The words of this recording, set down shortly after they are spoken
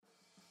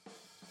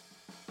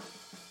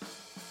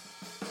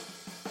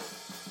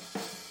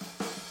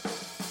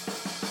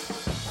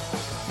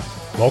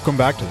Welcome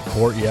back to the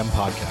Core EM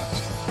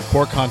Podcast.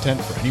 Core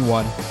content for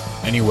anyone,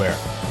 anywhere,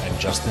 and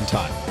just in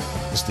time.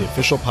 This is the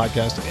official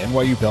podcast of the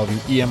NYU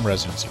Bellevue EM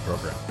Residency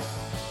Program.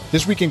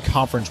 This week in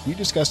conference, we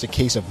discussed a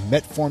case of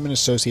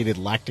metformin-associated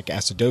lactic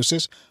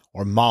acidosis,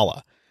 or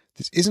MALA.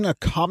 This isn't a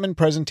common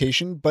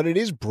presentation, but it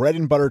is bread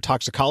and butter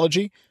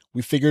toxicology.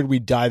 We figured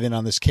we'd dive in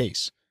on this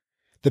case.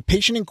 The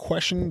patient in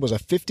question was a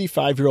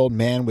 55-year-old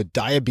man with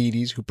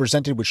diabetes who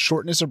presented with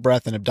shortness of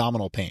breath and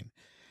abdominal pain.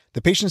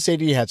 The patient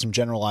stated he had some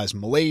generalized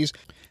malaise,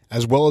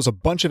 as well as a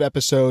bunch of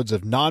episodes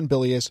of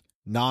non-bilious,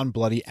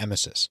 non-bloody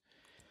emesis.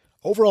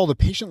 Overall, the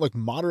patient looked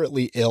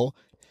moderately ill.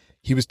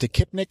 He was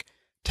tachypnic,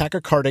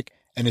 tachycardic,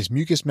 and his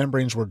mucous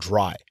membranes were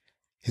dry.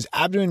 His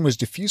abdomen was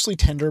diffusely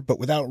tender, but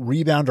without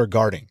rebound or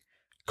guarding.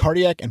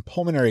 Cardiac and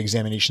pulmonary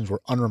examinations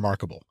were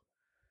unremarkable.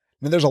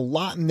 Now, there's a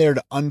lot in there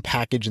to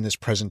unpackage in this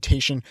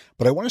presentation,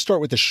 but I want to start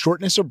with the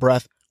shortness of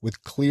breath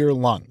with clear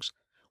lungs.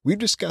 We've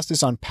discussed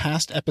this on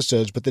past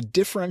episodes, but the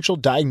differential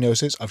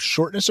diagnosis of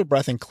shortness of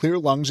breath and clear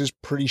lungs is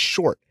pretty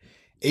short.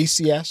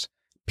 ACS,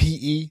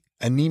 PE,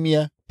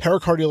 anemia,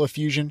 pericardial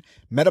effusion,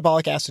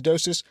 metabolic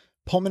acidosis,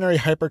 pulmonary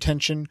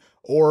hypertension,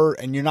 or,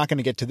 and you're not going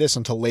to get to this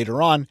until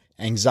later on,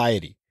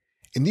 anxiety.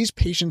 In these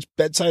patients,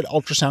 bedside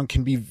ultrasound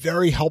can be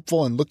very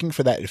helpful in looking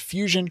for that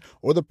effusion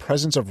or the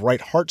presence of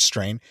right heart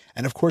strain,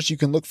 and of course you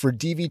can look for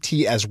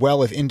DVT as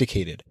well if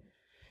indicated.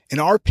 In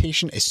our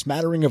patient, a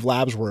smattering of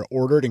labs were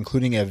ordered,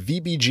 including a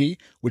VBG,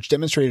 which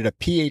demonstrated a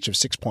pH of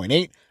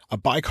 6.8, a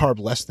bicarb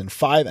less than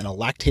 5, and a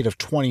lactate of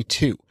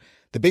 22.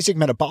 The basic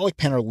metabolic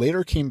panel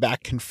later came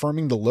back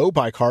confirming the low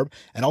bicarb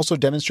and also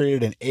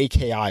demonstrated an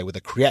AKI with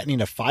a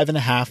creatinine of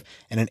 5.5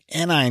 and an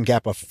anion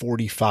gap of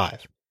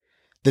 45.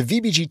 The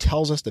VBG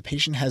tells us the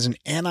patient has an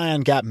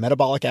anion gap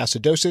metabolic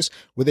acidosis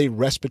with a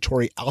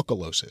respiratory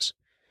alkalosis.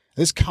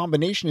 This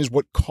combination is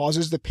what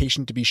causes the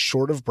patient to be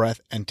short of breath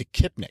and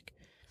tachypnic.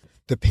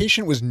 The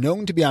patient was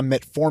known to be on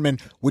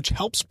metformin, which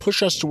helps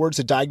push us towards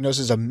the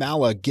diagnosis of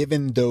MALA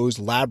given those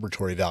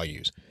laboratory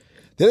values.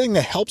 The other thing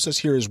that helps us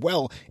here as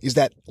well is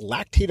that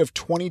lactate of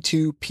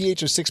 22,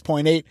 pH of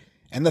 6.8,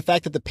 and the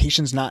fact that the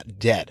patient's not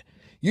dead.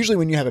 Usually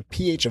when you have a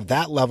pH of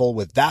that level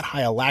with that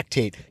high a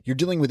lactate, you're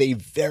dealing with a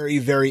very,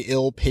 very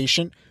ill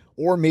patient,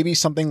 or maybe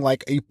something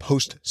like a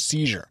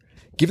post-seizure.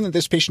 Given that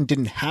this patient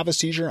didn't have a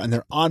seizure and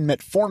they're on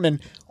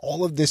metformin,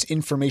 all of this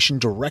information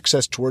directs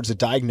us towards the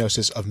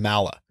diagnosis of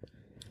MALA.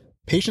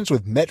 Patients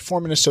with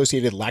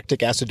metformin-associated lactic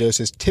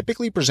acidosis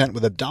typically present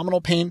with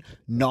abdominal pain,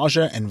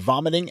 nausea, and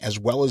vomiting, as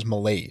well as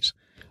malaise.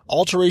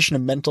 Alteration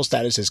of mental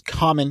status is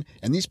common,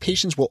 and these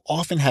patients will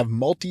often have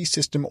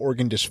multi-system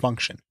organ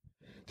dysfunction.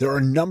 There are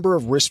a number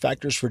of risk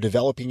factors for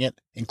developing it,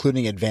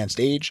 including advanced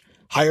age,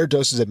 higher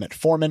doses of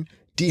metformin,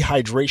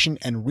 dehydration,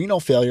 and renal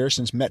failure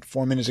since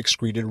metformin is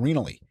excreted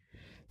renally.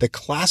 The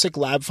classic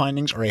lab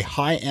findings are a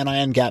high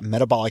anion gap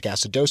metabolic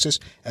acidosis,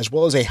 as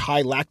well as a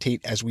high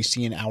lactate as we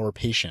see in our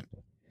patient.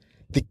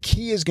 The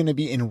key is going to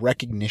be in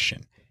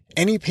recognition.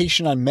 Any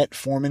patient on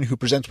metformin who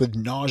presents with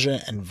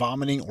nausea and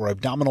vomiting or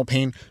abdominal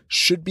pain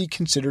should be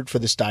considered for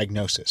this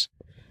diagnosis.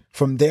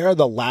 From there,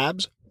 the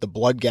labs, the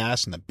blood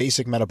gas, and the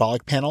basic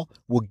metabolic panel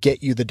will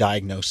get you the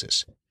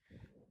diagnosis.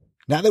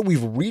 Now that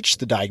we've reached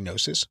the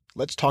diagnosis,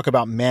 let's talk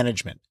about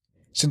management.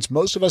 Since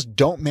most of us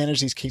don't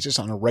manage these cases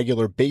on a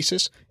regular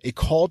basis, a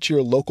call to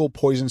your local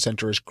poison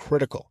center is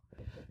critical.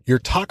 Your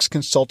tox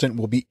consultant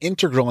will be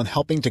integral in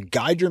helping to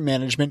guide your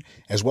management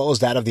as well as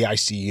that of the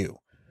ICU.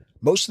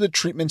 Most of the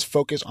treatments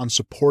focus on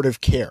supportive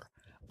care.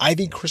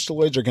 IV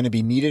crystalloids are going to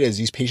be needed as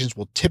these patients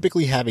will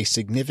typically have a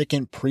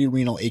significant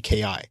pre-renal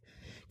AKI.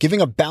 Giving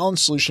a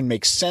balanced solution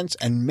makes sense,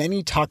 and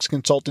many tox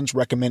consultants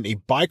recommend a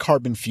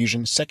bicarb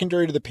infusion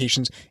secondary to the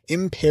patient's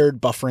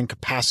impaired buffering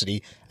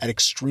capacity at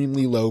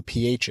extremely low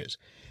pHs.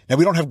 Now,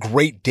 we don't have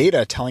great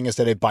data telling us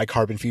that a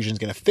bicarb infusion is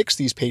going to fix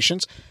these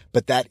patients,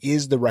 but that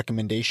is the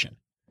recommendation.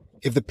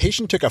 If the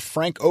patient took a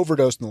frank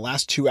overdose in the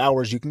last 2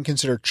 hours, you can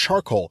consider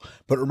charcoal,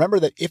 but remember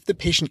that if the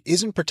patient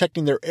isn't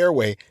protecting their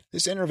airway,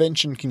 this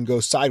intervention can go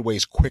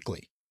sideways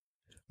quickly.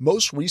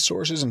 Most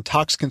resources and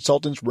tox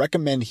consultants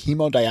recommend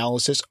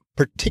hemodialysis,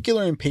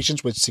 particularly in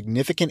patients with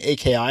significant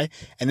AKI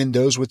and in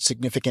those with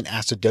significant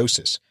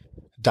acidosis.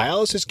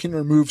 Dialysis can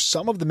remove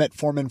some of the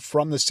metformin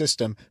from the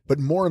system, but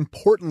more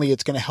importantly,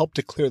 it's going to help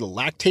to clear the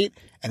lactate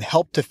and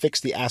help to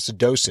fix the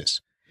acidosis.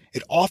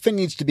 It often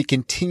needs to be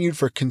continued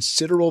for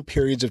considerable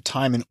periods of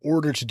time in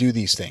order to do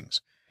these things.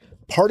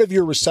 Part of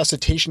your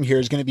resuscitation here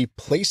is going to be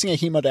placing a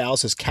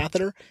hemodialysis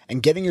catheter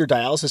and getting your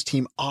dialysis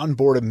team on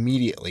board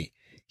immediately.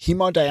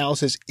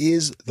 Hemodialysis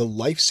is the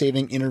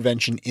life-saving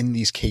intervention in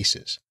these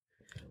cases.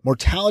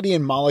 Mortality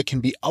in MALA can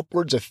be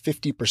upwards of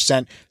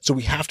 50%, so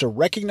we have to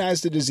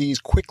recognize the disease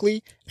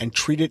quickly and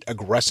treat it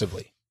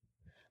aggressively.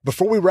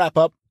 Before we wrap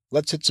up,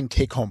 let's hit some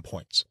take-home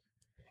points.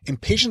 In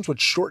patients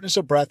with shortness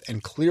of breath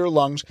and clear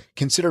lungs,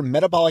 consider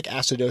metabolic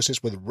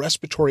acidosis with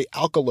respiratory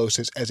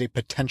alkalosis as a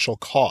potential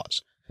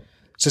cause.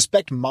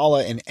 Suspect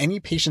MALA in any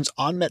patients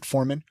on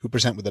metformin who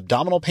present with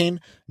abdominal pain,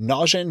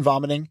 nausea and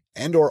vomiting,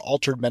 and/or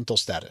altered mental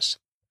status.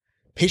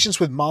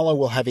 Patients with MALA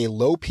will have a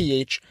low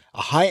pH,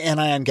 a high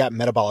anion gap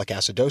metabolic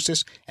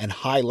acidosis, and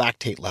high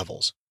lactate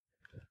levels.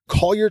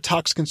 Call your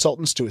tox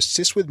consultants to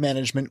assist with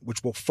management,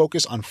 which will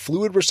focus on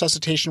fluid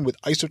resuscitation with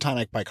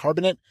isotonic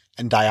bicarbonate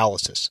and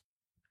dialysis.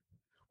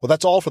 Well,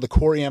 that's all for the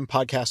Core EM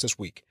podcast this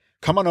week.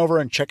 Come on over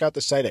and check out the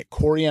site at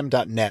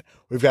coreem.net.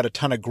 We've got a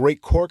ton of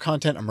great core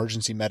content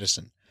emergency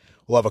medicine.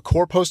 We'll have a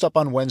core post up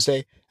on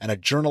Wednesday and a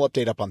journal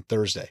update up on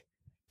Thursday.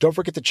 Don't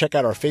forget to check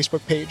out our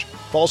Facebook page,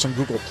 follow us on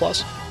Google+,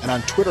 and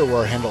on Twitter where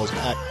our handle is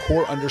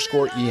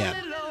 @core_EM.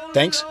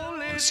 Thanks,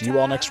 and see you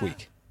all next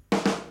week.